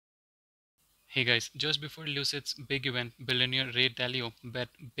Hey guys, just before Lucid's big event, billionaire Ray Dalio bet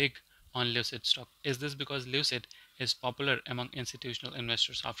big on Lucid stock. Is this because Lucid is popular among institutional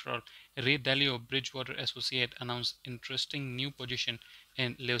investors after all? Ray Dalio, Bridgewater associate, announced interesting new position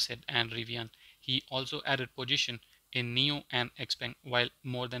in Lucid and Rivian. He also added position in Neo and Xpeng while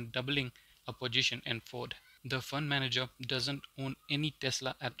more than doubling a position in Ford. The fund manager doesn't own any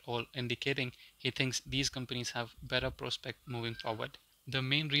Tesla at all, indicating he thinks these companies have better prospect moving forward. The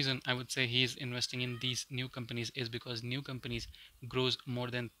main reason I would say he is investing in these new companies is because new companies grows more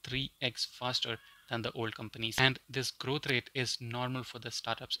than 3x faster than the old companies, and this growth rate is normal for the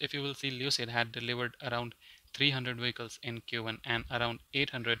startups. If you will see, Lucid had delivered around 300 vehicles in Q1 and around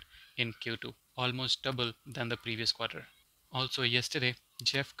 800 in Q2, almost double than the previous quarter. Also yesterday,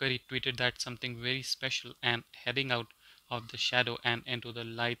 Jeff Curry tweeted that something very special and heading out of the shadow and into the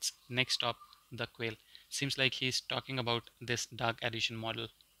light's next stop, the quail. Seems like he's talking about this dark edition model.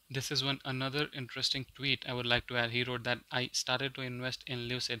 This is one another interesting tweet I would like to add. He wrote that I started to invest in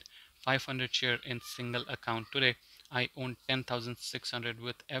Lucid 500 share in single account. Today I own 10,600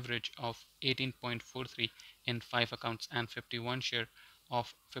 with average of 18.43 in 5 accounts and 51 share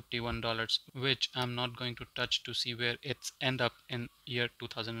of $51, which I'm not going to touch to see where it's end up in year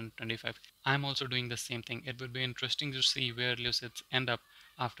 2025. I'm also doing the same thing. It would be interesting to see where Lucids end up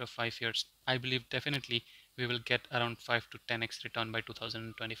after 5 years. I believe definitely we will get around 5 to 10x return by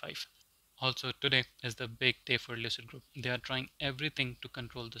 2025. Also, today is the big day for Lucid Group. They are trying everything to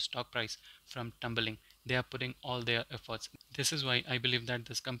control the stock price from tumbling. They are putting all their efforts. This is why I believe that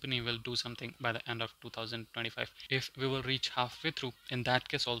this company will do something by the end of 2025. If we will reach halfway through, in that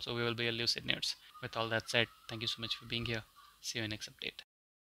case also we will be a Lucid nerds. With all that said, thank you so much for being here. See you in next update.